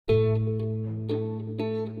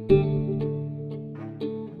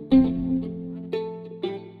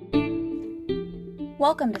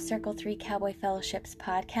Welcome to Circle 3 Cowboy Fellowship's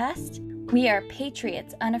podcast. We are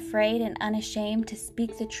patriots, unafraid and unashamed to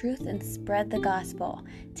speak the truth and spread the gospel.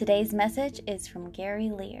 Today's message is from Gary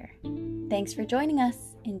Lear. Thanks for joining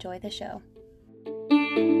us. Enjoy the show.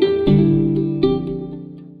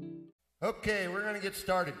 Okay, we're going to get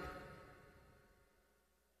started.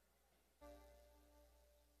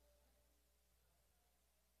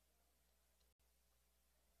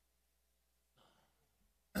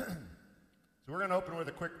 So we're going to open with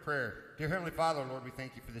a quick prayer. Dear Heavenly Father, Lord, we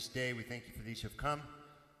thank you for this day. We thank you for these who have come.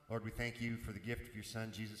 Lord, we thank you for the gift of your Son,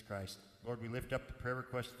 Jesus Christ. Lord, we lift up the prayer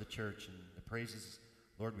requests of the church and the praises.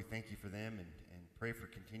 Lord, we thank you for them and pray for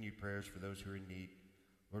continued prayers for those who are in need.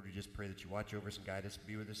 Lord, we just pray that you watch over us and guide us and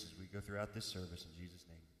be with us as we go throughout this service. In Jesus'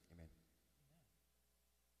 name, amen.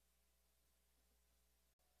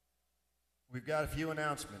 We've got a few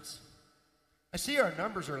announcements. I see our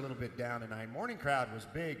numbers are a little bit down tonight. Morning crowd was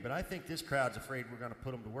big, but I think this crowd's afraid we're going to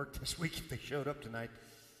put them to work this week if they showed up tonight.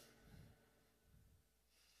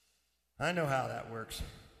 I know how that works.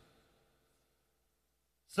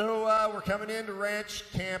 So we're coming into Ranch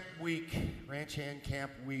Hand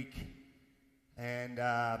Camp Week. And,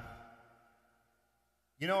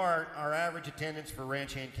 you know, our average attendance for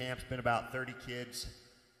Ranch Hand Camp's been about 30 kids.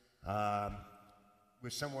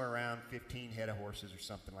 With somewhere around 15 head of horses or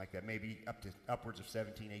something like that, maybe upwards of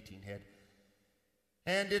 17, 18 head.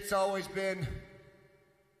 And it's always been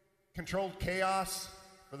controlled chaos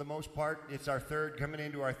for the most part. It's coming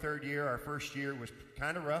into our third year. Our first year was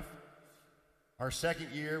kind of rough. Our second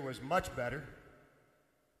year was much better.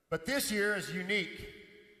 But this year is unique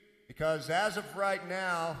because as of right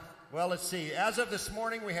now, well, let's see. As of this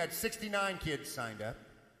morning, we had 69 kids signed up.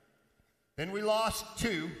 Then we lost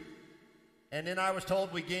 2. And then I was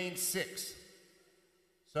told we gained 6.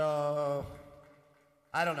 So,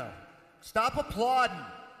 I don't know. Stop applauding.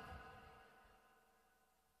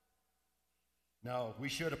 No, we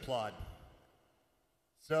should applaud.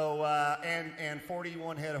 So, and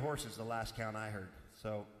 41 head of horses, the last count I heard.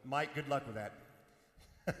 So, Mike, good luck with that.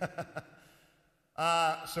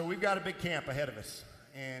 So we've got a big camp ahead of us.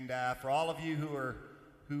 And for all of you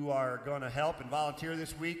who are going to help and volunteer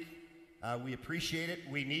this week, we appreciate it.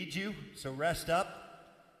 We need you, so rest up.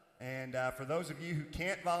 And for those of you who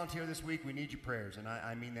can't volunteer this week, we need your prayers. And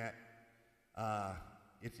I mean that.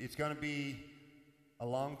 It's going to be a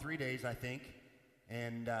long 3 days, I think.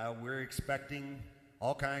 And we're expecting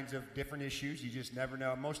all kinds of different issues. You just never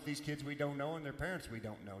know. Most of these kids we don't know, and their parents we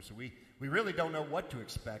don't know. So we really don't know what to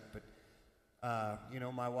expect. But, you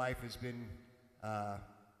know, my wife has been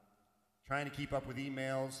trying to keep up with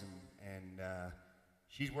emails and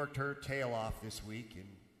she's worked her tail off this week, and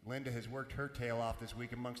Linda has worked her tail off this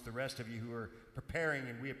week amongst the rest of you who are preparing,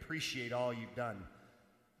 and we appreciate all you've done.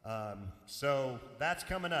 So that's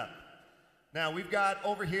coming up. Now, we've got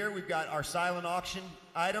our silent auction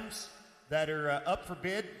items that are up for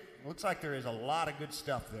bid. It looks like there is a lot of good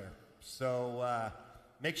stuff there. So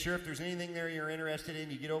make sure if there's anything there you're interested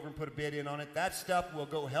in, you get over and put a bid in on it. That stuff will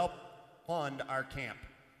go help fund our camp.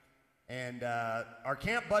 And our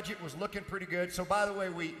camp budget was looking pretty good. So, by the way,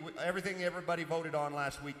 everything everybody voted on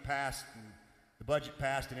last week passed, and the budget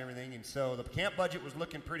passed and everything. And so the camp budget was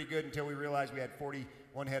looking pretty good until we realized we had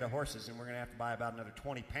 41 head of horses, and we're going to have to buy about another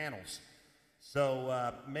 20 panels.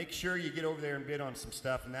 So make sure you get over there and bid on some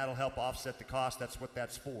stuff, and that'll help offset the cost. That's what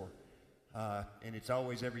that's for. And it's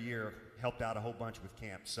always every year helped out a whole bunch with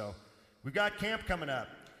camp. So we've got camp coming up.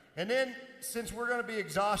 And then, since we're going to be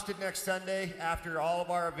exhausted next Sunday after all of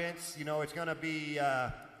our events, you know, it's going to be,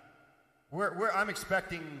 I'm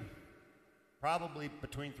expecting probably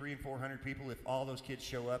between 300 and 400 people if all those kids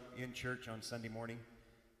show up in church on Sunday morning,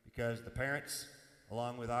 because the parents,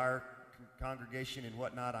 along with our congregation and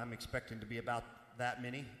whatnot, I'm expecting to be about that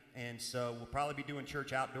many. And so we'll probably be doing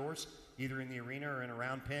church outdoors, either in the arena or in a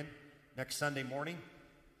round pen next Sunday morning.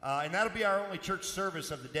 And that'll be our only church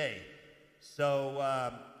service of the day.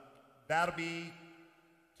 So, that'll be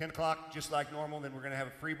 10 o'clock, just like normal. Then we're going to have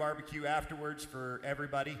a free barbecue afterwards for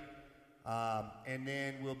everybody. And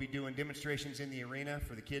then we'll be doing demonstrations in the arena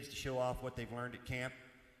for the kids to show off what they've learned at camp.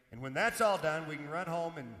 And when that's all done, we can run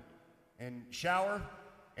home and shower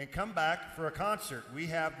and come back for a concert. We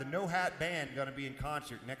have the No Hat Band going to be in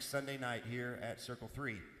concert next Sunday night here at Circle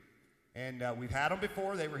 3. And we've had them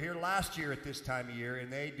before. They were here last year at this time of year,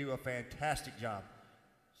 and they do a fantastic job.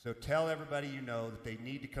 So tell everybody you know that they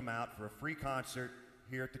need to come out for a free concert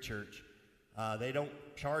here at the church. They don't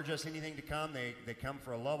charge us anything to come. They come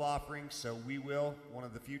for a love offering, so we will, one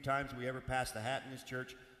of the few times we ever pass the hat in this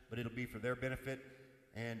church, but it'll be for their benefit.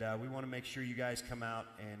 And we want to make sure you guys come out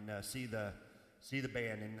and see the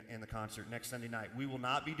band in the concert next Sunday night. We will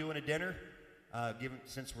not be doing a dinner.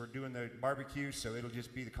 since we're doing the barbecue, so it'll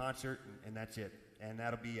just be the concert, and that's it. And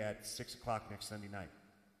that'll be at 6 o'clock next Sunday night.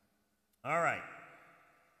 All right.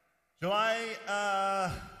 July,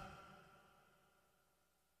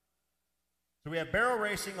 so we have barrel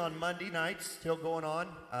racing on Monday nights, still going on.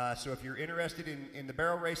 So if you're interested in the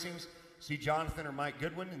barrel racings, see Jonathan or Mike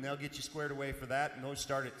Goodwin, and they'll get you squared away for that. And those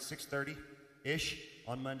start at 6:30-ish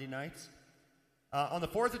on Monday nights. On the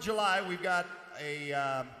 4th of July, we've got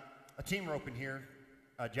a team roping here,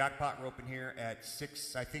 a jackpot roping here at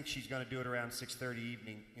 6. I think she's going to do it around 6:30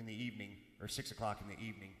 in the evening, or 6 o'clock in the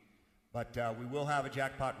evening. But we will have a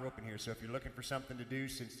jackpot roping here. So if you're looking for something to do,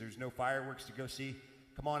 since there's no fireworks to go see,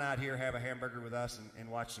 come on out here, have a hamburger with us,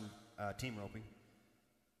 and watch some team roping.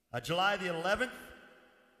 July the 11th,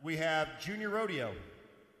 we have Junior Rodeo.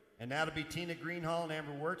 And that'll be Tina Greenhall and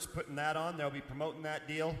Amber Wirtz putting that on. They'll be promoting that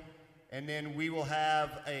deal. And then we will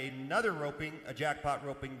have another roping, a jackpot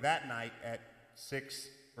roping, that night at 6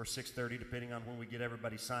 or 6:30, depending on when we get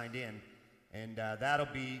everybody signed in. And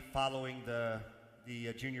that'll be following the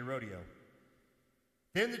Junior Rodeo.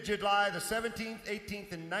 Then July the 17th,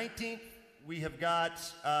 18th, and 19th, we have got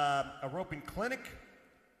a roping clinic.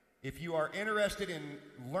 If you are interested in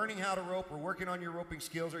learning how to rope or working on your roping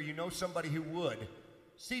skills, or you know somebody who would,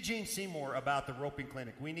 see Gene Seymour about the roping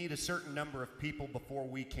clinic. We need a certain number of people before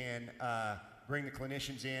we can bring the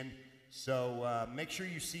clinicians in. So make sure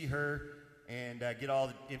you see her and get all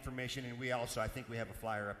the information. And we also, I think we have a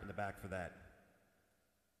flyer up in the back for that.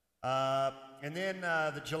 And then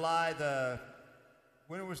the July,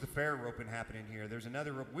 when was the fair roping happening here? There's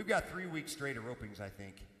another rope. We've got 3 weeks straight of ropings, I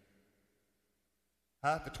think.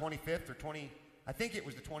 The 25th or 20, I think it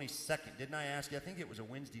was the 22nd. Didn't I ask you? I think it was a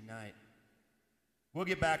Wednesday night. We'll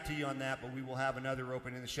get back to you on that, but we will have another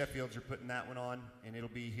roping, and the Sheffields are putting that one on, and it'll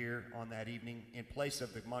be here on that evening in place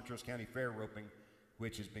of the Montrose County Fair roping,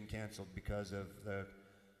 which has been canceled because of the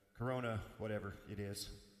corona, whatever it is.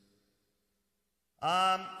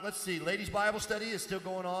 Let's see. Ladies' Bible study is still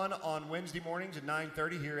going on Wednesday mornings at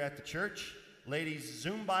 9:30 here at the church. Ladies'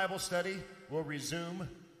 Zoom Bible study will resume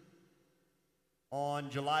on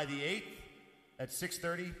July the 8th at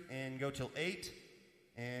 6:30 and go till 8.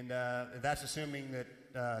 And that's assuming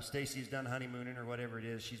that Stacy's done honeymooning or whatever it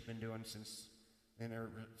is she's been doing since, and they're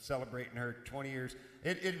celebrating her 20 years.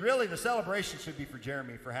 It really, the celebration should be for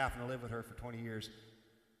Jeremy for having to live with her for 20 years.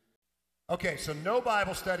 Okay, so no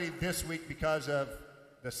Bible study this week because of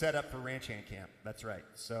the setup for Ranch Hand Camp. That's right.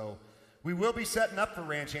 So we will be setting up for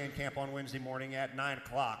Ranch Hand Camp on Wednesday morning at 9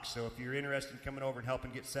 o'clock. So if you're interested in coming over and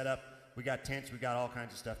helping get set up, we got tents, we got all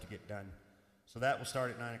kinds of stuff to get done. So that will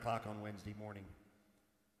start at 9 o'clock on Wednesday morning.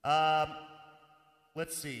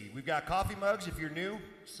 Let's see. We've got coffee mugs if you're new.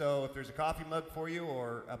 So if there's a coffee mug for you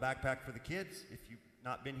or a backpack for the kids if you've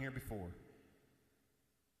not been here before.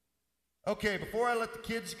 Okay, before I let the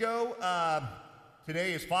kids go,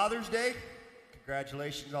 today is Father's Day.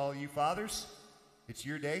 Congratulations, all of you fathers. It's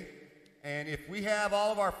your day. And if we have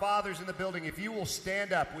all of our fathers in the building, if you will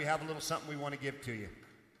stand up, we have a little something we want to give to you.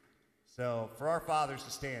 So for our fathers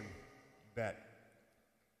to stand, you bet.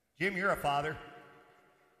 Jim, you're a father.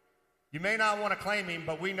 You may not want to claim him,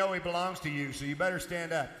 but we know he belongs to you, so you better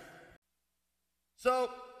stand up.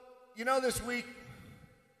 So, this week,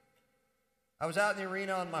 I was out in the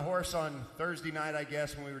arena on my horse on Thursday night, I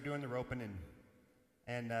guess, when we were doing the roping,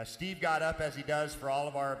 and Steve got up, as he does for all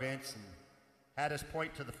of our events, and had us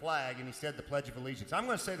point to the flag, and he said the Pledge of Allegiance. I'm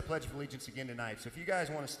going to say the Pledge of Allegiance again tonight, so if you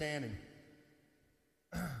guys want to stand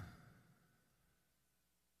and...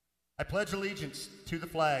 I pledge allegiance to the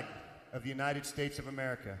flag of the United States of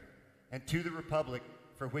America and to the republic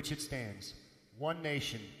for which it stands, one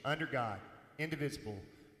nation, under God, indivisible,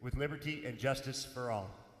 with liberty and justice for all.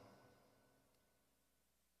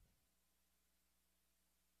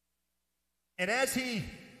 And as he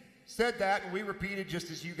said that, and we repeated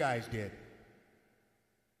just as you guys did,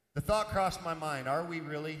 the thought crossed my mind, are we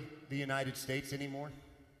really the United States anymore?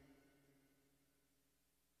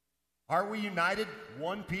 Are we united,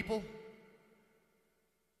 one people,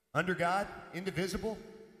 under God, indivisible?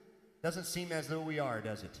 Doesn't seem as though we are,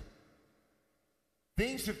 does it?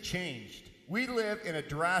 Things have changed. We live in a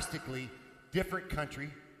drastically different country,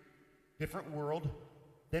 different world,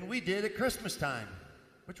 than we did at Christmas time,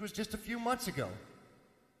 which was just a few months ago.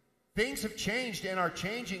 Things have changed and are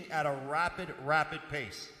changing at a rapid, rapid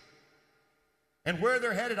pace. And where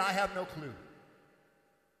they're headed, I have no clue.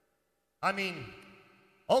 I mean,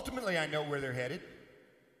 ultimately, I know where they're headed.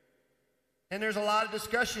 And there's a lot of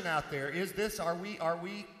discussion out there. Are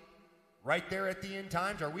we right there at the end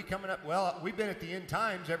times? Are we coming up? Well, we've been at the end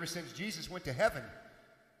times ever since Jesus went to heaven.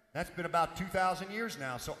 That's been about 2,000 years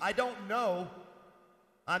now. So I don't know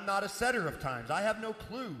I'm not a setter of times. I have no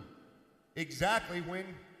clue exactly when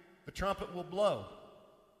the trumpet will blow.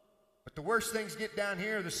 But the worse things get down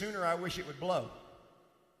here, the sooner I wish it would blow.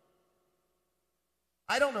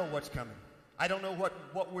 I don't know what's coming. I don't know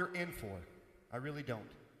what we're in for. I really don't.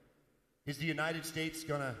 Is the United States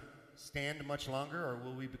going to stand much longer, or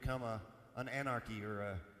will we become an anarchy or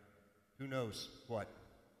a who knows what?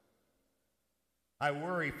 I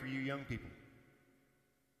worry for you young people.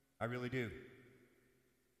 I really do.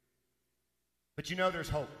 But you know there's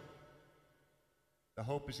hope. The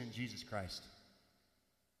hope is in Jesus Christ.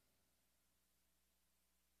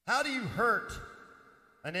 How do you hurt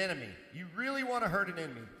an enemy? You really want to hurt an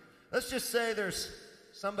enemy. Let's just say there's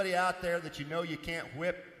somebody out there that you know you can't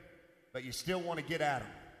whip, but you still want to get at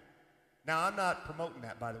them. Now, I'm not promoting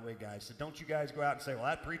that, by the way, guys, so don't you guys go out and say, well,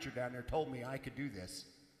 that preacher down there told me I could do this.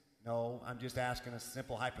 No, I'm just asking a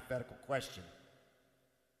simple hypothetical question.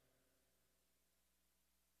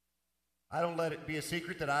 I don't let it be a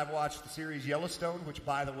secret that I've watched the series Yellowstone, which,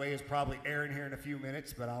 by the way, is probably airing here in a few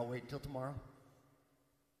minutes, but I'll wait until tomorrow.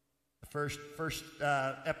 The first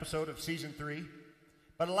episode of season 3.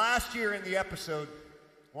 But last year in the episode,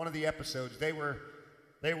 one of the episodes, there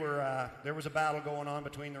was a battle going on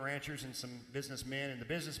between the ranchers and some businessmen, and the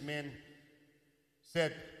businessmen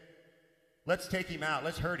said, let's take him out,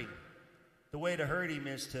 let's hurt him. The way to hurt him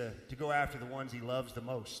is to go after the ones he loves the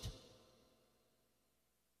most.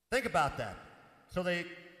 Think about that. So they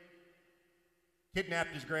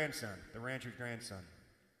kidnapped his grandson, the rancher's grandson.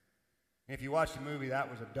 And if you watch the movie,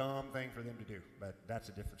 that was a dumb thing for them to do, but that's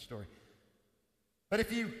a different story. But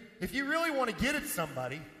if you really want to get at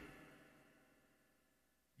somebody,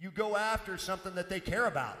 you go after something that they care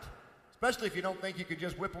about, especially if you don't think you could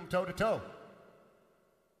just whip them toe to toe.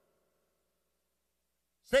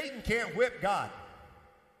 Satan can't whip God.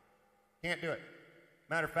 Can't do it.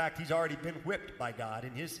 Matter of fact, he's already been whipped by God,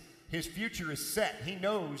 and his future is set. He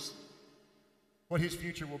knows what his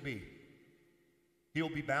future will be. He'll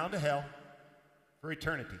be bound to hell for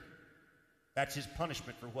eternity. That's his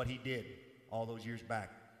punishment for what he did all those years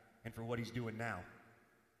back and for what he's doing now.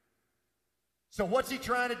 So what's he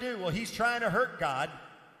trying to do? Well, he's trying to hurt God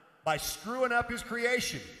by screwing up his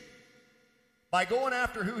creation, by going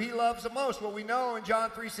after who he loves the most. Well, we know in John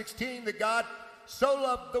 3:16 that God so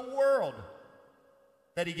loved the world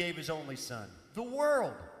that he gave his only son. The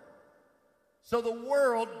world. So the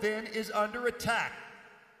world then is under attack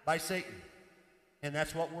by Satan. And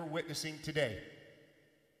that's what we're witnessing today.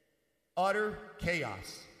 Utter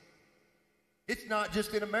chaos. It's not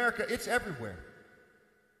just in America, it's everywhere.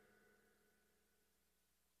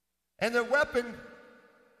 And the weapon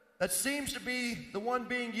that seems to be the one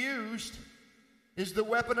being used is the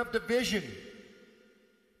weapon of division.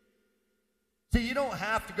 See, you don't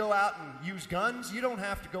have to go out and use guns. You don't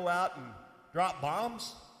have to go out and drop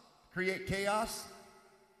bombs, create chaos.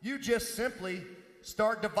 You just simply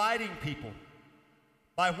start dividing people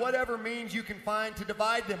by whatever means you can find to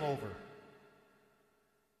divide them over.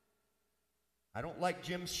 I don't like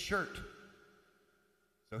Jim's shirt,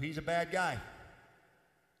 so he's a bad guy.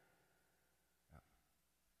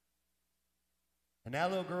 And that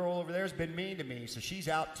little girl over there has been mean to me, so she's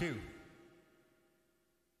out too.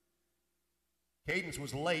 Cadence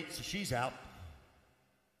was late, so she's out.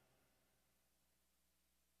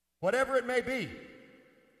 Whatever it may be,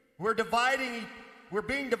 we're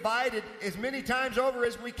being divided as many times over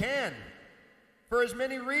as we can, for as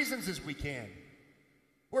many reasons as we can.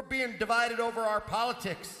 We're being divided over our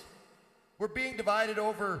politics. We're being divided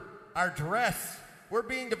over our dress. We're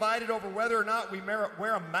being divided over whether or not we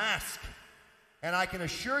wear a mask. And I can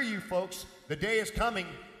assure you, folks, the day is coming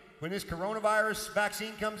when this coronavirus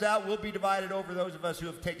vaccine comes out, we'll be divided over those of us who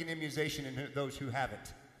have taken immunization and those who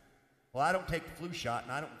haven't. Well, I don't take the flu shot,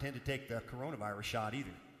 and I don't intend to take the coronavirus shot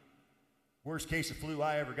either. Worst case of flu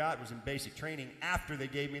I ever got was in basic training after they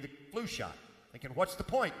gave me the flu shot. Thinking, what's the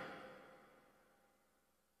point?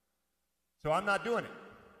 So I'm not doing it.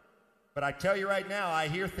 But I tell you right now, I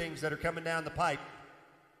hear things that are coming down the pipe,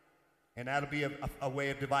 and that'll be a way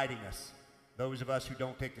of dividing us. Those of us who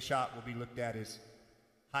don't take the shot will be looked at as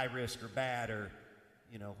high risk or bad or,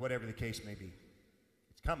 whatever the case may be.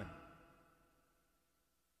 It's coming.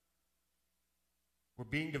 We're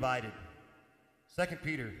being divided. 2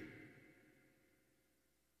 Peter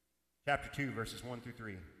chapter 2, verses 1 through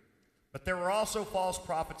 3. But there were also false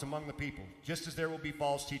prophets among the people, just as there will be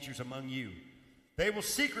false teachers among you. They will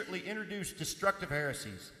secretly introduce destructive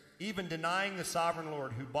heresies, even denying the sovereign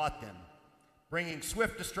Lord who bought them, bringing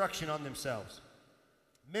swift destruction on themselves.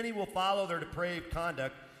 Many will follow their depraved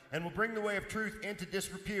conduct and will bring the way of truth into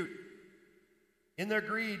disrepute. In their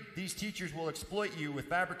greed, these teachers will exploit you with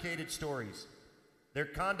fabricated stories. Their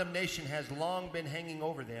condemnation has long been hanging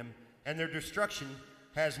over them, and their destruction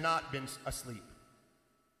has not been asleep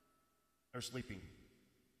or sleeping.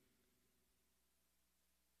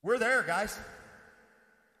 We're there, guys.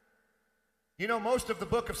 You know, most of the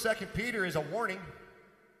book of 2 Peter is a warning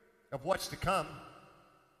of what's to come.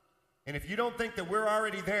 And if you don't think that we're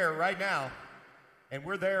already there right now, and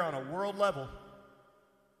we're there on a world level,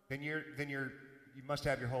 then you must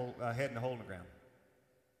have your whole head in a hole in the ground,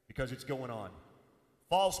 because it's going on.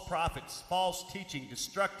 False prophets, false teaching,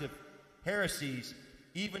 destructive heresies,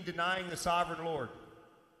 even denying the sovereign Lord,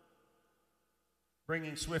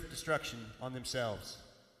 bringing swift destruction on themselves.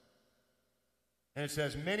 And it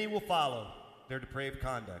says, many will follow their depraved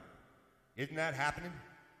conduct. Isn't that happening?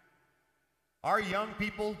 Our young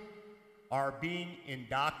people are being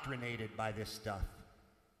indoctrinated by this stuff.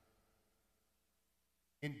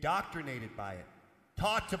 Indoctrinated by it.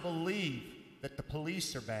 Taught to believe that the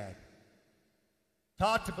police are bad.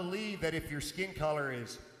 Taught to believe that if your skin color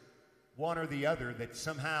is one or the other, that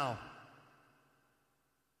somehow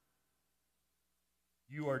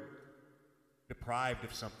you are deprived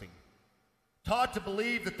of something. Taught to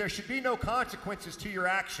believe that there should be no consequences to your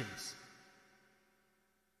actions.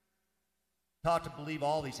 Taught to believe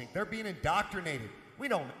all these things. They're being indoctrinated. We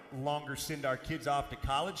don't longer send our kids off to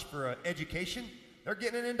college for an education. They're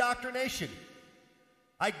getting an indoctrination.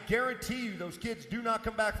 I guarantee you those kids do not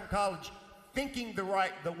come back from college thinking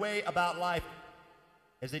the way about life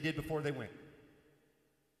as they did before they went.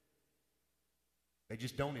 They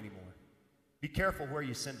just don't anymore. Be careful where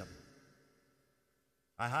you send them.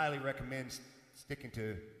 I highly recommend sticking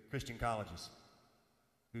to Christian colleges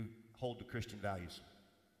who hold to Christian values.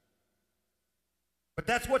 But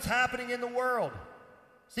that's what's happening in the world.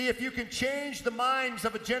 See, if you can change the minds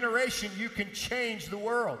of a generation, you can change the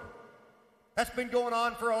world. That's been going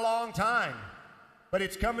on for a long time, but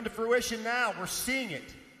it's coming to fruition now. We're seeing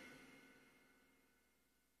it.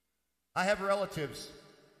 I have relatives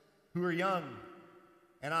who are young,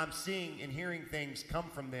 and I'm seeing and hearing things come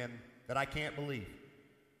from them that I can't believe.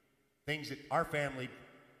 Things that our family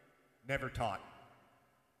never taught.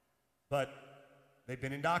 But they've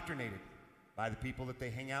been indoctrinated by the people that they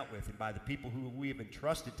hang out with and by the people who we have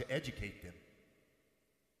entrusted to educate them.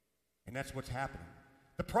 And that's what's happening.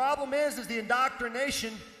 The problem is the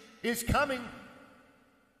indoctrination is coming,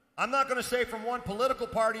 I'm not going to say from one political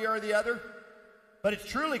party or the other, but it's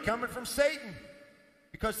truly coming from Satan.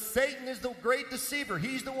 Because Satan is the great deceiver.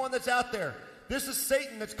 He's the one that's out there. This is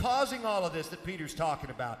Satan that's causing all of this that Peter's talking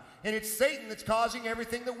about. And it's Satan that's causing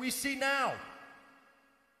everything that we see now.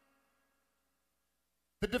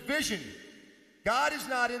 The division. God is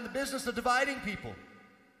not in the business of dividing people.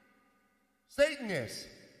 Satan is.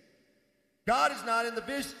 God is not in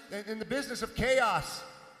the business of chaos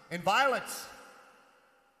and violence.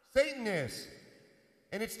 Satan is.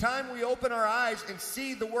 And it's time we open our eyes and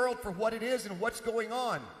see the world for what it is and what's going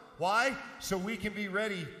on. Why? So we can be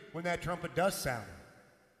ready when that trumpet does sound.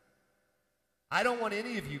 I don't want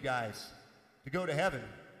any of you guys to go to heaven,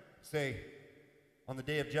 say, on the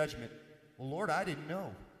day of judgment, well, Lord, I didn't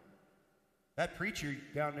know. That preacher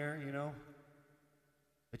down there, you know,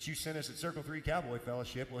 that you sent us at Circle 3 Cowboy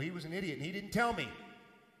Fellowship, well, he was an idiot and he didn't tell me.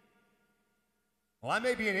 Well, I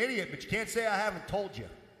may be an idiot, but you can't say I haven't told you.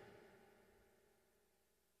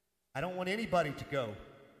 I don't want anybody to go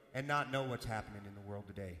and not know what's happening in the world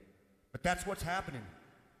today. But that's what's happening.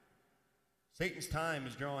 Satan's time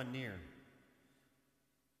is drawing near.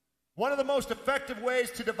 One of the most effective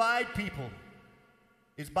ways to divide people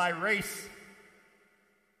is by race.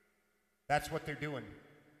 That's what they're doing.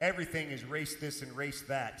 Everything is race this and race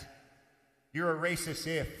that. You're a racist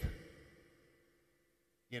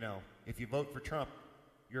if you vote for Trump,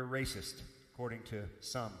 you're a racist, according to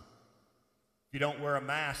some. If you don't wear a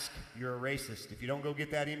mask, you're a racist. If you don't go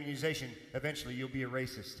get that immunization, eventually you'll be a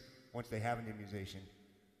racist once they have an immunization.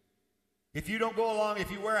 If you don't go along, if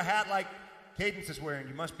you wear a hat like Cadence is wearing,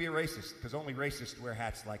 you must be a racist, because only racists wear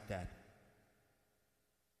hats like that.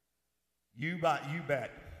 You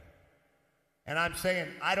bet. And I'm saying,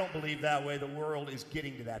 I don't believe that way. The world is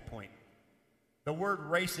getting to that point. The word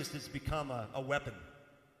racist has become a weapon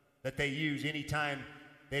that they use anytime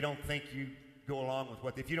they don't think you go along with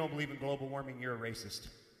what. If you don't believe in global warming, you're a racist.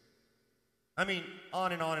 I mean,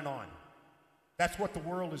 on and on and on. That's what the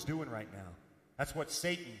world is doing right now. That's what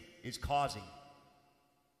Satan is causing.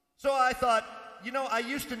 So I thought, I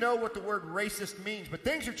used to know what the word racist means, but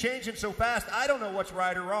things are changing so fast, I don't know what's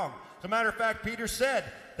right or wrong. As a matter of fact, Peter said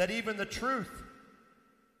that even the truth,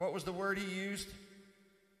 what was the word he used?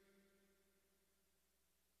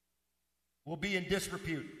 Will be in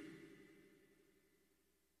disrepute.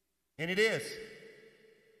 And it is.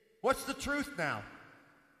 What's the truth now?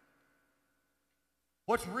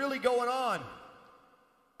 What's really going on?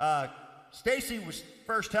 Stacy was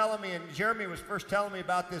first telling me, and Jeremy was first telling me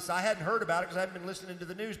about this. I hadn't heard about it because I hadn't been listening to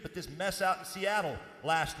the news, but this mess out in Seattle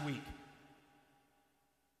last week.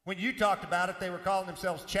 When you talked about it, they were calling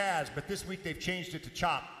themselves Chaz, but this week they've changed it to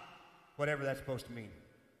Chop, whatever that's supposed to mean.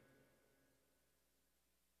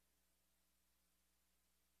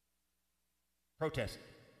 Protest,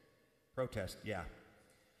 yeah.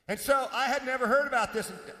 And so I had never heard about this.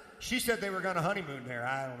 And she said they were going to honeymoon there.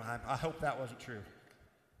 I don't know. I hope that wasn't true.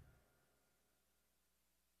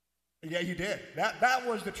 Yeah, you did. That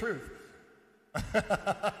was the truth.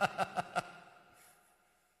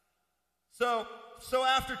 So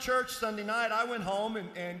after church Sunday night, I went home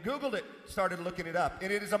and Googled it, started looking it up.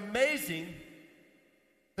 And it is amazing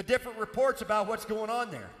the different reports about what's going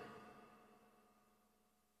on there.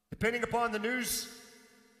 Depending upon the news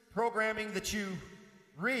programming that you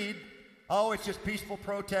read, oh, it's just peaceful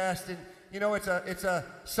protest, and it's a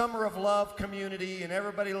summer of love community, and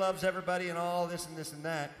everybody loves everybody, and all this and this and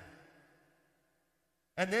that.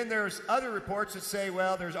 And then there's other reports that say,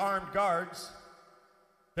 well, there's armed guards.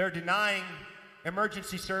 They're denying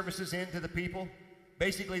emergency services into the people.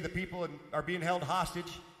 Basically, the people are being held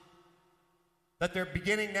hostage. That they're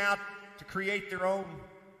beginning now to create their own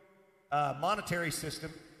monetary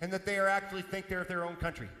system, and that they actually think they're their own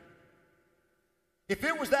country. If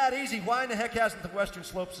it was that easy, why in the heck hasn't the Western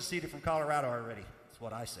Slopes seceded from Colorado already? That's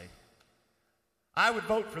what I say. I would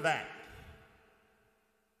vote for that.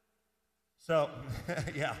 So,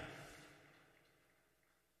 yeah.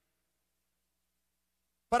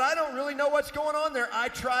 But I don't really know what's going on there. I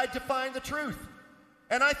tried to find the truth.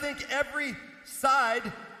 And I think every side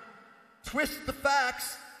twists the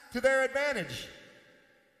facts to their advantage.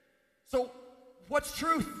 So, what's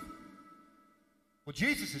truth? Well,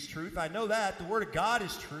 Jesus is truth. I know that. The Word of God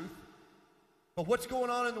is truth. But what's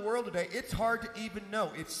going on in the world today, it's hard to even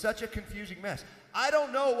know. It's such a confusing mess. I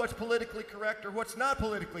don't know what's politically correct or what's not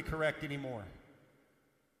politically correct anymore.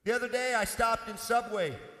 The other day, I stopped in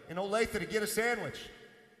Subway in Olathe to get a sandwich.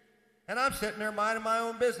 And I'm sitting there minding my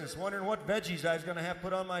own business, wondering what veggies I was going to have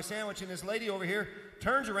put on my sandwich. And this lady over here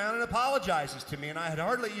turns around and apologizes to me. And I had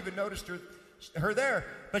hardly even noticed her there.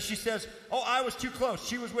 But she says, oh, I was too close.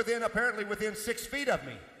 She was apparently within 6 feet of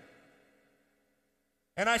me.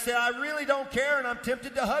 And I said, I really don't care, and I'm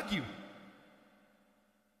tempted to hug you.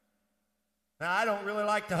 Now, I don't really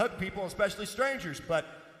like to hug people, especially strangers, but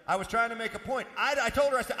I was trying to make a point. I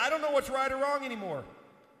told her, I said, I don't know what's right or wrong anymore.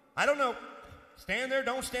 I don't know. Stand there,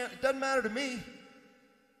 don't stand. It doesn't matter to me.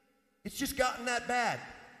 It's just gotten that bad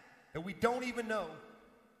that we don't even know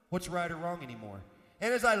what's right or wrong anymore.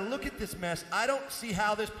 And as I look at this mess, I don't see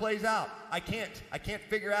how this plays out. I can't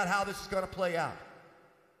figure out how this is going to play out.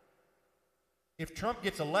 If Trump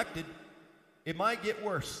gets elected, it might get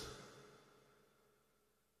worse.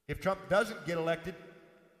 If Trump doesn't get elected,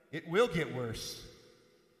 it will get worse.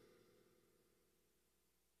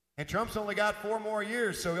 And Trump's only got 4 more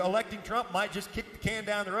years, so electing Trump might just kick the can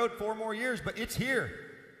down the road 4 more years, but it's here,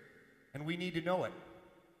 and we need to know it.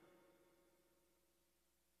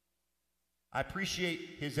 I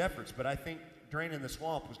appreciate his efforts, but I think draining the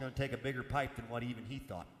swamp was going to take a bigger pipe than what even he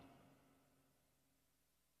thought.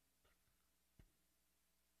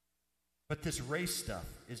 But this race stuff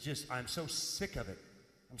is just, I'm so sick of it.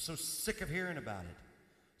 I'm so sick of hearing about it.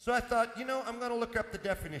 So I thought, I'm going to look up the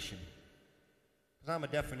definition, because I'm a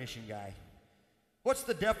definition guy. What's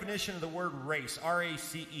the definition of the word race?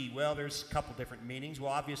 R-A-C-E. Well, there's a couple different meanings.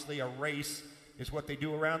 Well, obviously a race is what they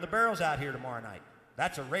do around the barrels out here tomorrow night.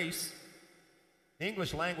 That's a race. The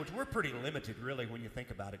English language, we're pretty limited, really, when you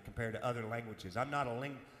think about it, compared to other languages. I'm not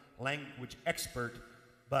a language expert,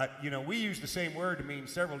 but, we use the same word to mean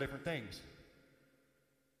several different things.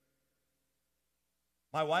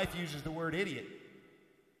 My wife uses the word idiot,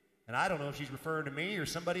 and I don't know if she's referring to me or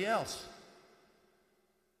somebody else.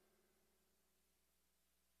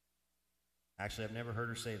 Actually, I've never heard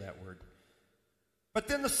her say that word. But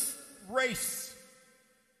then the race,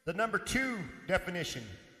 the number 2 definition.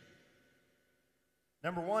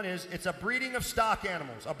 Number 1 is it's a breeding of stock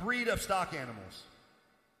animals, a breed of stock animals.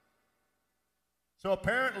 So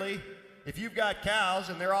apparently, if you've got cows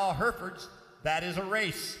and they're all Herefords, that is a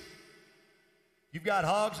race. You've got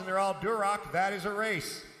hogs and they're all Duroc, that is a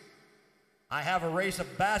race. I have a race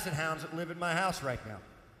of Basset hounds that live in my house right now.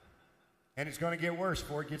 And it's going to get worse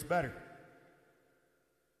before it gets better.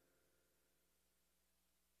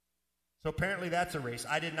 So apparently that's a race.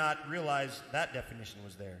 I did not realize that definition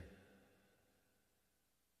was there.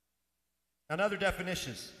 Another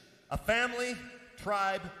definition is a family,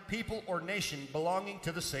 tribe, people, or nation belonging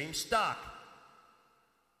to the same stock.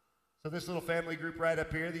 So this little family group right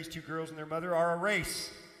up here, these two girls and their mother, are a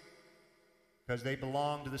race because they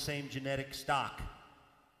belong to the same genetic stock.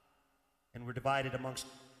 And we're divided amongst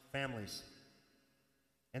families.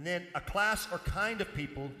 And then a class or kind of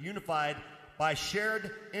people unified by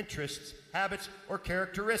shared interests, habits, or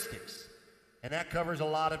characteristics. And that covers a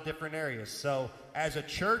lot of different areas. So as a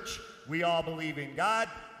church, we all believe in God.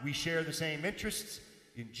 We share the same interests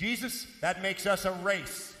in Jesus. That makes us a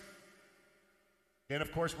race. Then,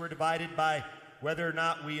 of course, we're divided by whether or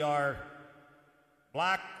not we are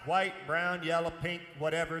black, white, brown, yellow, pink,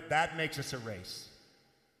 whatever. That makes us a race.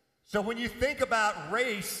 So when you think about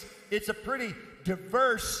race, it's a pretty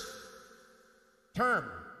diverse term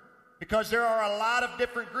because there are a lot of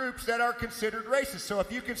different groups that are considered racist. So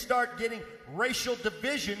if you can start getting racial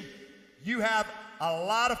division, you have a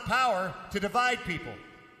lot of power to divide people.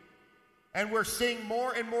 And we're seeing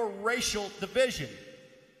more and more racial division.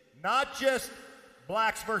 Not just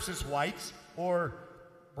blacks versus whites or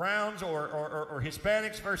browns or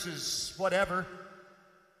Hispanics versus whatever.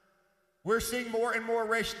 We're seeing more and more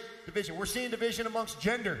racial division. We're seeing division amongst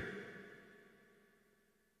gender.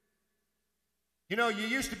 You know, you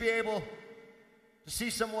used to be able to see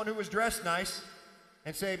someone who was dressed nice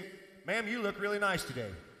and say, "Ma'am, you look really nice today."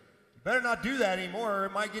 You better not do that anymore or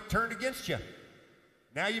it might get turned against you.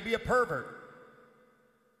 Now you'd be a pervert.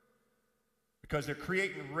 Because they're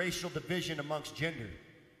creating racial division amongst gender.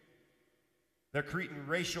 They're creating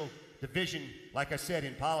racial division, like I said,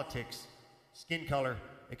 in politics, skin color,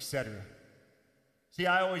 etc. See,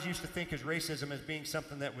 I always used to think of racism as being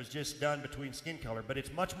something that was just done between skin color, but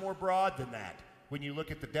it's much more broad than that when you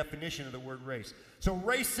look at the definition of the word race. So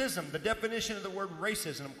racism, the definition of the word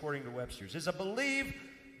racism, according to Webster's, is a belief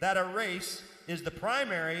that a race is the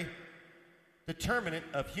primary determinant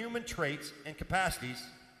of human traits and capacities,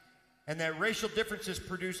 and that racial differences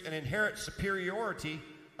produce an inherent superiority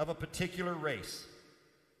of a particular race.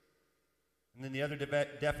 And then the other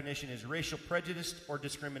definition is racial prejudice or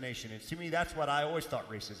discrimination. And to me, that's what I always thought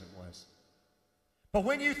racism was. But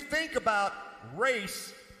when you think about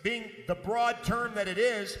race being the broad term that it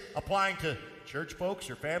is, applying to church folks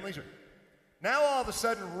or families, now all of a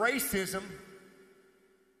sudden racism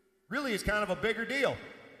really is kind of a bigger deal.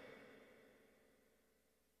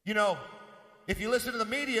 You know, if you listen to the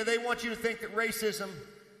media, they want you to think that racism,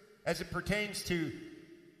 as it pertains to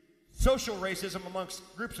social racism amongst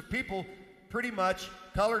groups of people, pretty much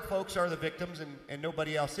colored folks are the victims and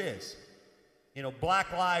nobody else is. You know,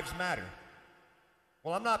 Black Lives Matter.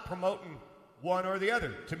 Well, I'm not promoting one or the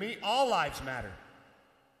other. To me, all lives matter.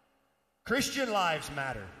 Christian lives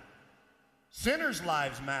matter. Sinners'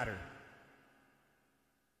 lives matter.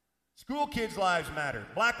 School kids' lives matter.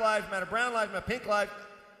 Black lives matter. Brown lives matter. Pink lives.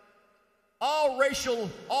 All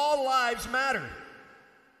lives matter.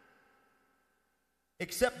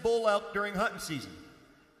 Except bull elk during hunting season.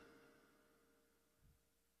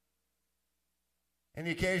 And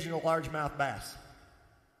the occasional largemouth bass.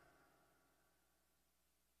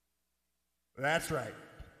 That's right.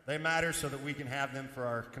 They matter so that we can have them for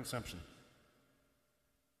our consumption.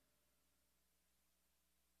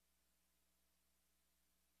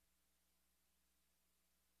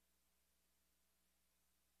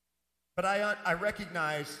 But I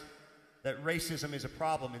recognize that racism is a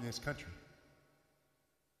problem in this country.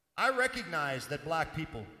 I recognize that black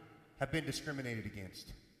people have been discriminated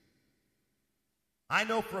against. I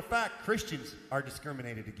know for a fact Christians are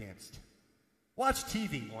discriminated against. Watch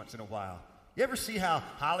TV once in a while. You ever see how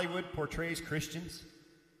Hollywood portrays Christians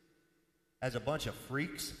as a bunch of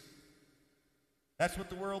freaks? That's what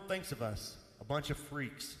the world thinks of us, a bunch of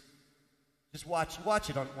freaks. Just watch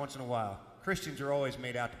it once in a while. Christians are always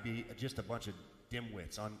made out to be just a bunch of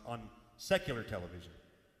dimwits on secular television.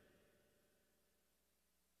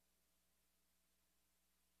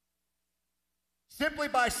 Simply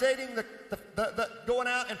by stating the going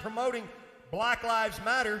out and promoting Black Lives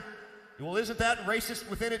Matter, well, isn't that racist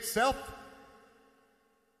within itself?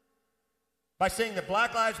 By saying that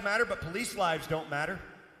Black Lives Matter, but police lives don't matter.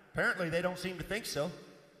 Apparently, they don't seem to think so.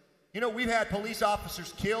 You know, we've had police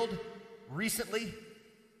officers killed recently,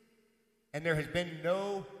 and there has been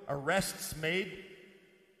no arrests made.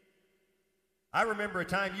 I remember a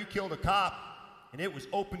time you killed a cop, and it was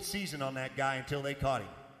open season on that guy until they caught him.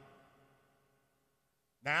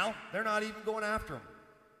 Now, they're not even going after him.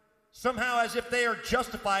 Somehow as if they are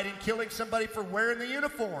justified in killing somebody for wearing the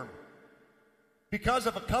uniform. Because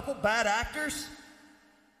of a couple bad actors?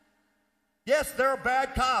 Yes, there are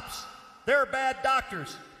bad cops. There are bad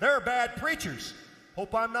doctors. There are bad preachers.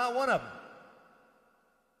 Hope I'm not one of them.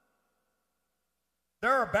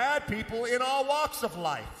 There are bad people in all walks of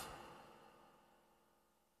life.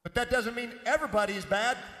 But that doesn't mean everybody is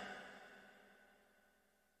bad.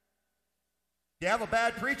 You have a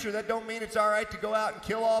bad preacher, that don't mean it's all right to go out and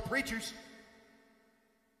kill all preachers.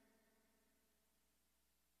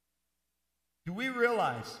 Do we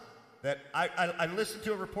realize that I listened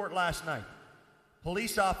to a report last night.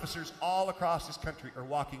 Police officers all across this country are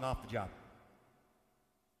walking off the job.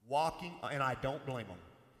 Walking, and I don't blame them.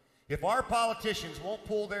 If our politicians won't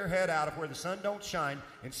pull their head out of where the sun don't shine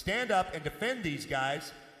and stand up and defend these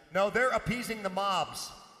guys, no, they're appeasing the mobs.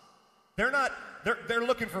 They're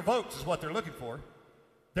looking for votes is what they're looking for.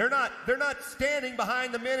 They're not standing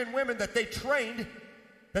behind the men and women that they trained,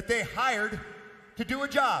 that they hired to do a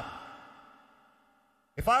job.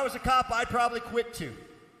 If I was a cop, I'd probably quit too.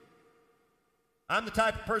 I'm the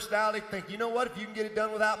type of personality to think, you know what, if you can get it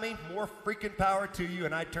done without me, more freaking power to you,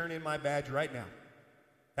 and I'd turn in my badge right now.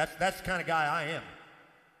 That's the kind of guy I am.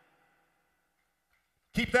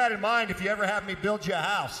 Keep that in mind if you ever have me build you a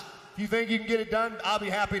house. If you think you can get it done, I'll be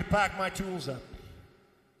happy to pack my tools up.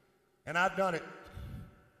 And I've done it.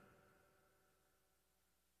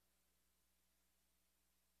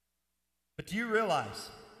 But do you realize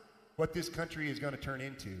what this country is going to turn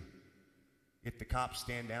into if the cops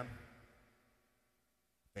stand down?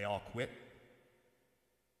 They all quit.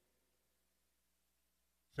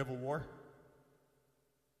 Civil war.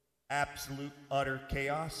 Absolute, utter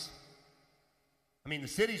chaos. I mean, the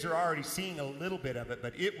cities are already seeing a little bit of it,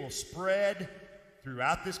 but it will spread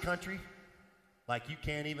throughout this country like you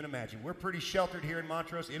can't even imagine. We're pretty sheltered here in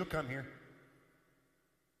Montrose. It'll come here.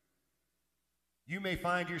 You may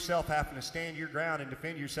find yourself having to stand your ground and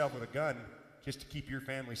defend yourself with a gun just to keep your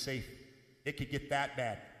family safe. It could get that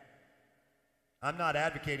bad. I'm not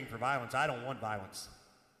advocating for violence. I don't want violence.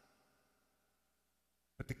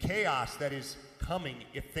 But the chaos that is coming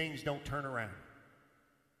if things don't turn around.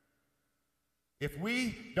 If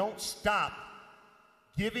we don't stop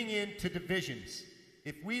giving in to divisions,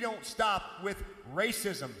 if we don't stop with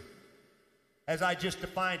racism, as I just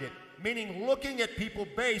defined it, meaning looking at people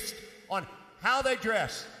based on how they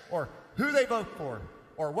dress, or who they vote for,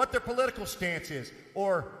 or what their political stance is,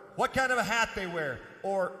 or what kind of a hat they wear,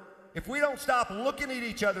 or if we don't stop looking at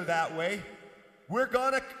each other that way, we're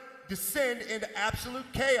going to descend into absolute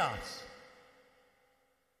chaos.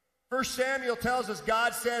 1 Samuel tells us,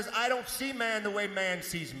 God says, I don't see man the way man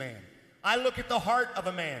sees man. I look at the heart of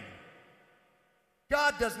a man.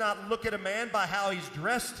 God does not look at a man by how he's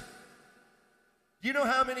dressed. Do you know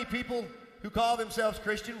how many people who call themselves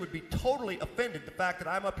Christian would be totally offended the fact that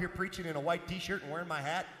I'm up here preaching in a white t-shirt and wearing my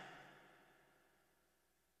hat?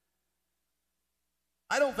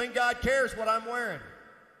 I don't think God cares what I'm wearing.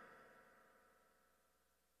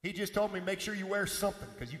 He just told me, make sure you wear something,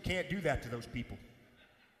 because you can't do that to those people.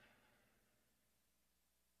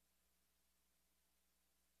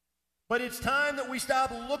 But it's time that we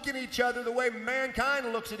stop looking at each other the way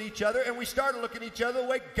mankind looks at each other, and we start looking at each other the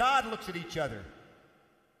way God looks at each other.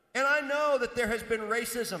 And I know that there has been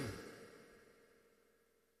racism.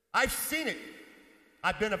 I've seen it.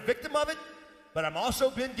 I've been a victim of it, but I've also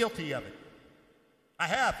been guilty of it. I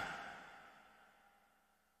have.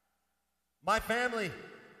 My family,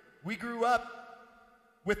 we grew up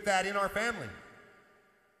with that in our family.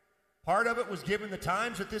 Part of it was given the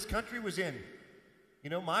times that this country was in. You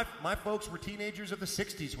know, my folks were teenagers of the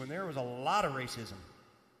 60s when there was a lot of racism.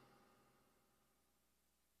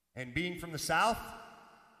 And being from the South,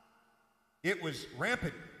 it was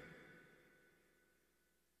rampant.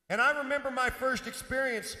 And I remember my first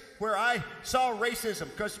experience where I saw racism,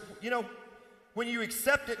 because, you know, when you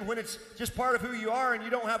accept it and when it's just part of who you are and you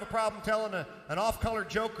don't have a problem telling an off-color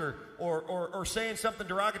joke or saying something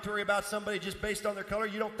derogatory about somebody just based on their color,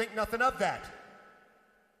 you don't think nothing of that.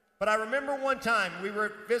 But I remember one time we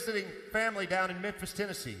were visiting family down in Memphis,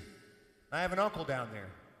 Tennessee. I have an uncle down there.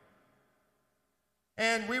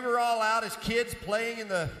 And we were all out as kids playing in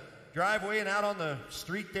the driveway and out on the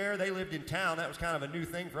street there. They lived in town. That was kind of a new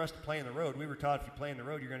thing for us to play in the road. We were taught if you play in the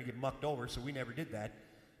road, you're going to get mucked over, so we never did that.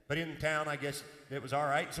 But in town, I guess it was all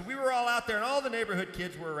right. So we were all out there, and all the neighborhood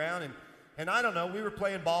kids were around. And I don't know, we were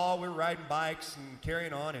playing ball, we were riding bikes and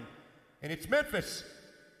carrying on. And it's Memphis.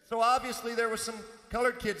 So obviously there was some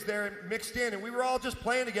colored kids there mixed in, and we were all just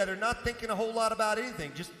playing together, not thinking a whole lot about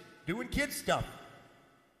anything, just doing kid stuff.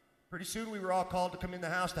 Pretty soon we were all called to come in the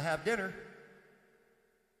house to have dinner.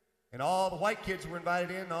 And all the white kids were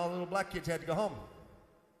invited in, and all the little black kids had to go home.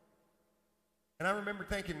 And I remember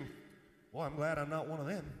thinking, well, I'm glad I'm not one of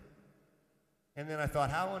them. And then I thought,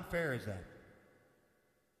 how unfair is that?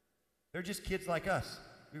 They're just kids like us.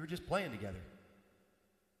 We were just playing together.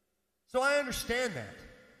 So I understand that.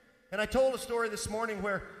 And I told a story this morning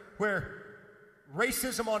where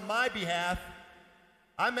racism on my behalf,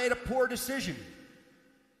 I made a poor decision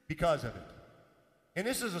because of it. And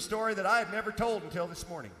this is a story that I had never told until this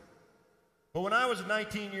morning. But when I was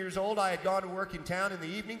 19 years old, I had gone to work in town in the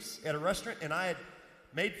evenings at a restaurant, and I had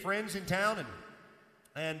made friends in town,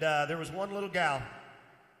 and there was one little gal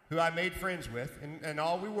who I made friends with, and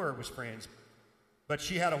all we were was friends. But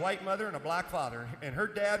she had a white mother and a black father, and her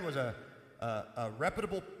dad was a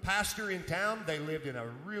reputable pastor in town. They lived in a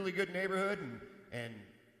really good neighborhood, and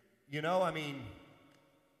you know, I mean,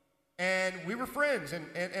 and we were friends,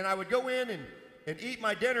 and I would go in and eat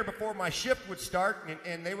my dinner before my shift would start,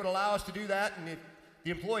 and they would allow us to do that, and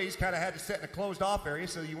the employees kind of had to sit in a closed-off area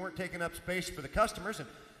so you weren't taking up space for the customers. And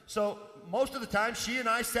so most of the time, she and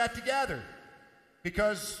I sat together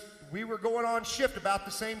because we were going on shift about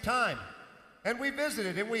the same time. And we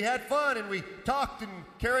visited, and we had fun, and we talked and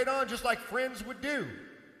carried on just like friends would do.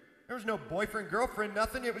 There was no boyfriend, girlfriend,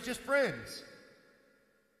 nothing. It was just friends.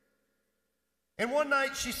 And one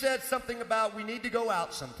night, she said something about we need to go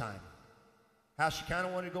out sometime. How she kind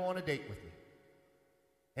of wanted to go on a date with me.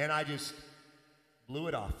 And I just blew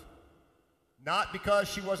it off. Not because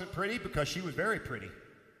she wasn't pretty, because she was very pretty.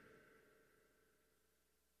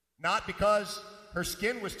 Not because her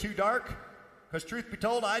skin was too dark, because truth be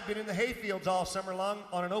told, I'd been in the hayfields all summer long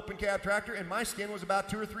on an open cab tractor, and my skin was about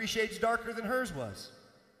 2 or 3 shades darker than hers was.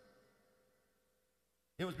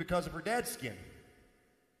 It was because of her dad's skin.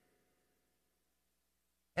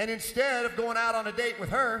 And instead of going out on a date with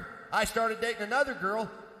her, I started dating another girl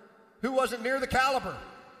who wasn't near the caliber.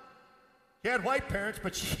 She had white parents,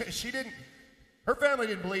 but she didn't, her family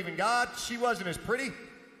didn't believe in God. She wasn't as pretty.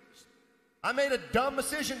 I made a dumb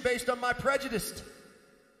decision based on my prejudice.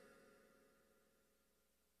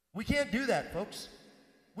 We can't do that, folks.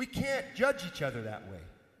 We can't judge each other that way.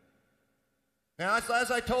 Now,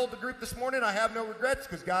 as I told the group this morning, I have no regrets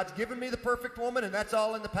because God's given me the perfect woman, and that's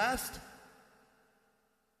all in the past.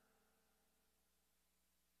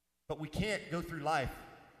 But we can't go through life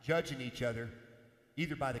judging each other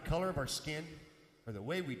either by the color of our skin or the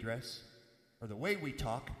way we dress or the way we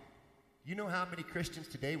talk. You know how many Christians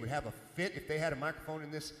today would have a fit if they had a microphone in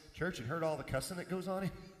this church and heard all the cussing that goes on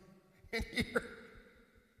in here?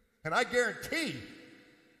 And I guarantee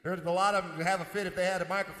there's a lot of them that have a fit if they had a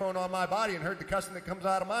microphone on my body and heard the cussing that comes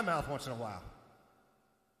out of my mouth once in a while.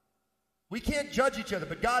 We can't judge each other,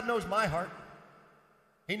 but God knows my heart.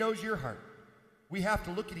 He knows your heart. We have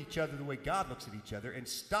to look at each other the way God looks at each other and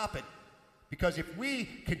stop it. Because if we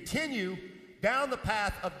continue down the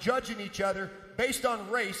path of judging each other based on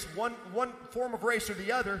race, one form of race or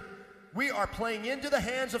the other, we are playing into the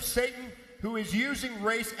hands of Satan, who is using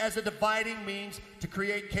race as a dividing means to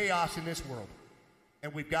create chaos in this world.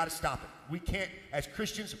 And we've got to stop it. We can't, as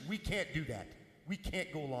Christians, we can't do that. We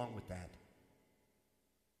can't go along with that.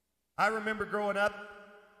 I remember growing up,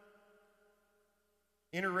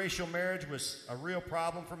 interracial marriage was a real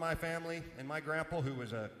problem for my family, and my grandpa, who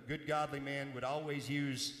was a good, godly man, would always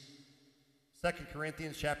use 2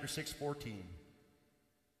 Corinthians chapter 6:14.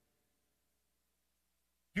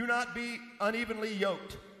 Do not be unevenly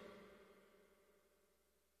yoked.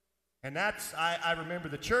 And that's, I remember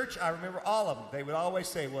the church, I remember all of them. They would always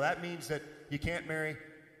say, well, that means that you can't marry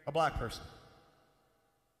a black person.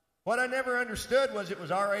 What I never understood was it was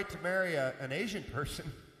all right to marry an Asian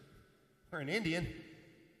person or an Indian.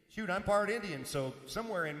 Shoot, I'm part Indian, so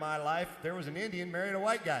somewhere in my life, there was an Indian married a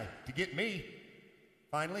white guy to get me,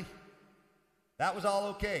 finally. That was all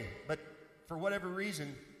okay. But for whatever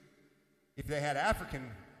reason, if they had African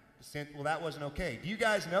descent, well, that wasn't okay. Do you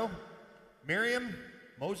guys know? Miriam,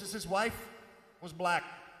 Moses' wife, was black,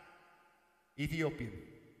 Ethiopian.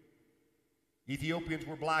 Ethiopians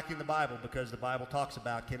were black in the Bible because the Bible talks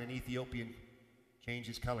about, can an Ethiopian change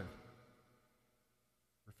his color?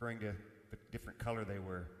 Referring to the different color they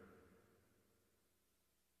were.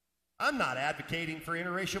 I'm not advocating for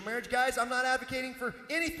interracial marriage, guys. I'm not advocating for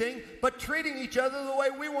anything but treating each other the way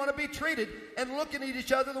we want to be treated and looking at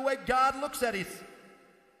each other the way God looks at us.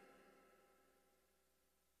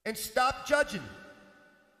 And stop judging.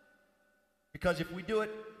 Because if we do it,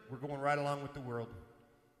 we're going right along with the world.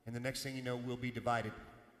 And the next thing you know, we'll be divided.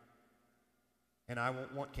 And I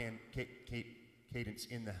won't want Cadence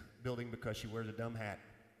in the building because she wears a dumb hat.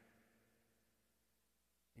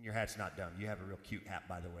 And your hat's not dumb. You have a real cute hat,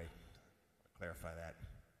 by the way. I'll clarify that.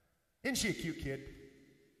 Isn't she a cute kid?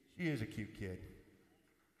 She is a cute kid.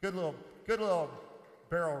 Good little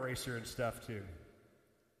barrel racer and stuff, too.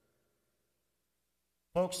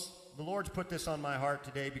 Folks, the Lord's put this on my heart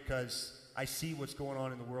today because I see what's going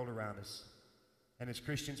on in the world around us. And as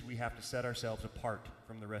Christians, we have to set ourselves apart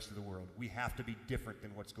from the rest of the world. We have to be different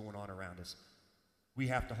than what's going on around us. We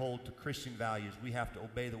have to hold to Christian values. We have to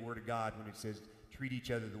obey the Word of God when it says treat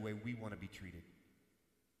each other the way we want to be treated.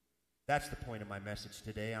 That's the point of my message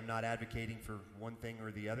today. I'm not advocating for one thing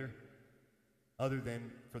or the other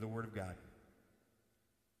than for the Word of God.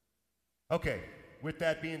 Okay, with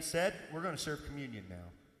that being said, we're going to serve communion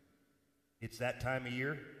now. It's that time of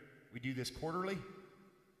year. We do this quarterly.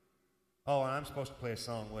 Oh, and I'm supposed to play a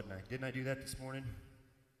song, wasn't I? Didn't I do that this morning?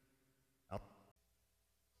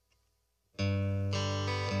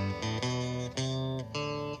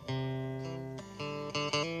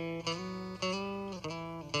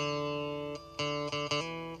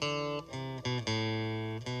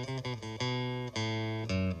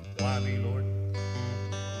 Why me, Lord?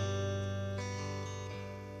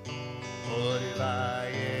 What have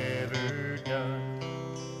I ever done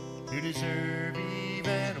to deserve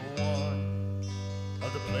even one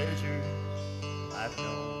of the pleasures I've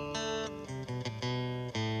known?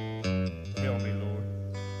 Tell me, Lord,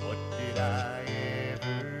 what did I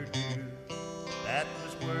ever do that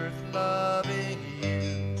was worth loving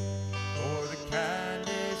you for the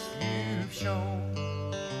kindness you've shown?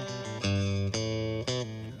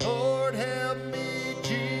 Lord, help me,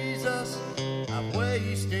 Jesus, I've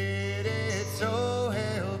wasted it, so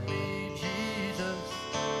help me, Jesus,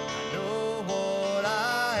 I know what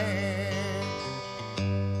I am.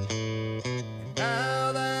 And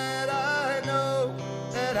now that I know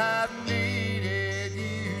that I've needed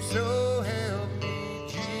you, so help me,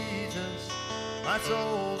 Jesus, my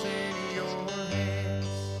soul's in your hands.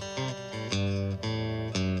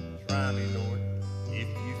 Try me, Lord, if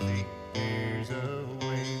you think there's a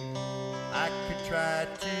way I could try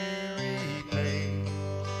to repay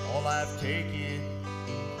all I've taken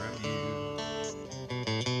from you.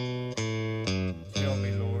 Tell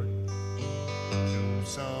me, Lord, show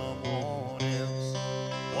someone else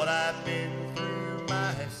what I've been through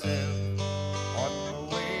myself on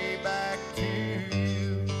the way back to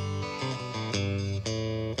you.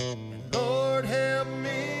 And Lord, help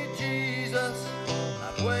me, Jesus,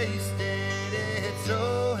 I've wasted it,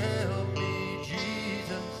 so help me,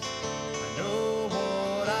 Jesus, I know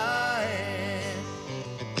what I am.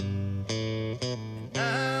 And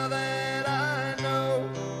now that I know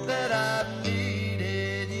that I've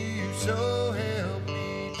needed you, so help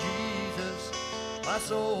me, Jesus, my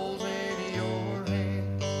soul's in your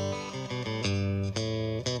hands.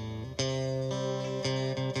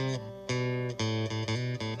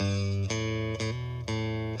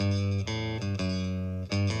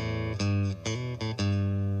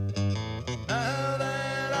 Now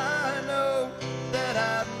that I know that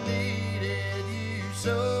I've needed you,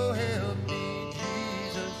 so help me,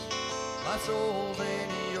 Jesus, my soul's in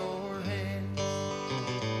your hands.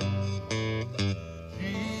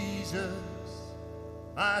 Jesus,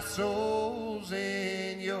 my soul's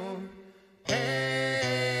in your hands.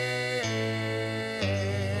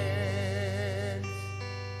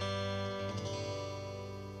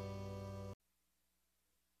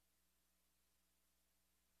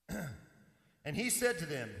 And he said to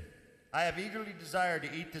them, I have eagerly desired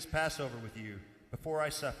to eat this Passover with you before I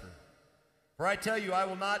suffer. For I tell you, I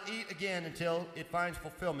will not eat again until it finds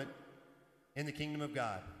fulfillment in the kingdom of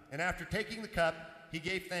God. And after taking the cup, he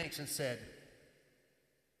gave thanks and said,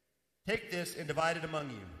 Take this and divide it among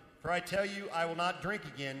you. For I tell you, I will not drink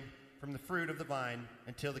again from the fruit of the vine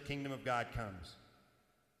until the kingdom of God comes.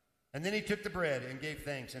 And then he took the bread and gave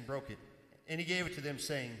thanks and broke it. And he gave it to them,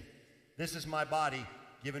 saying, This is my body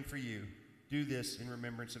given for you. Do this in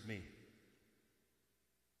remembrance of me.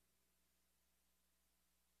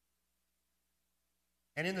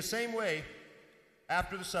 And in the same way,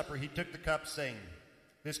 after the supper, he took the cup, saying,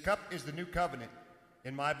 This cup is the new covenant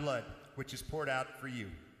in my blood, which is poured out for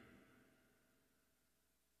you.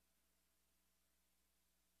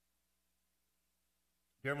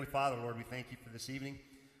 Dear Heavenly Father, Lord, we thank you for this evening.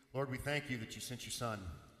 Lord, we thank you that you sent your Son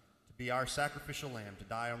to be our sacrificial lamb, to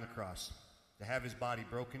die on the cross, to have his body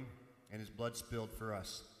broken and his blood spilled for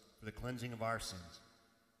us, for the cleansing of our sins.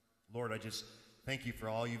 Lord, I just thank you for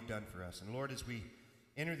all you've done for us. And Lord, as we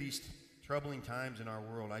enter these troubling times in our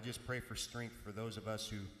world, I just pray for strength for those of us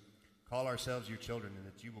who call ourselves your children, and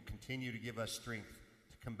that you will continue to give us strength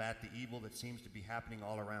to combat the evil that seems to be happening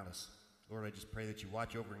all around us. Lord, I just pray that you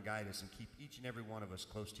watch over and guide us and keep each and every one of us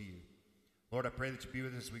close to you. Lord, I pray that you be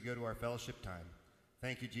with us as we go to our fellowship time.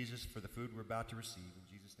 Thank you, Jesus, for the food we're about to receive. In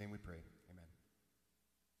Jesus' name we pray. Amen.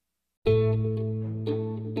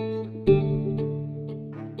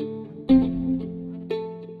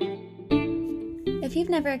 If you've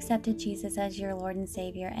never accepted Jesus as your Lord and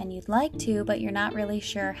Savior and you'd like to, but you're not really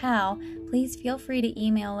sure how, please feel free to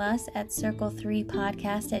email us at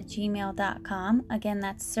circle3podcast@gmail.com. Again,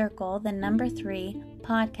 that's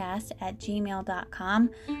circle3podcast@gmail.com.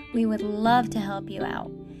 We would love to help you out.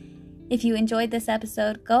 If you enjoyed this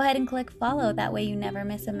episode, go ahead and click follow. That way you never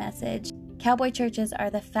miss a message. Cowboy churches are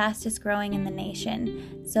the fastest growing in the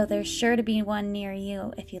nation, so there's sure to be one near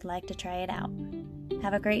you if you'd like to try it out.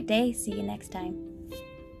 Have a great day. See you next time.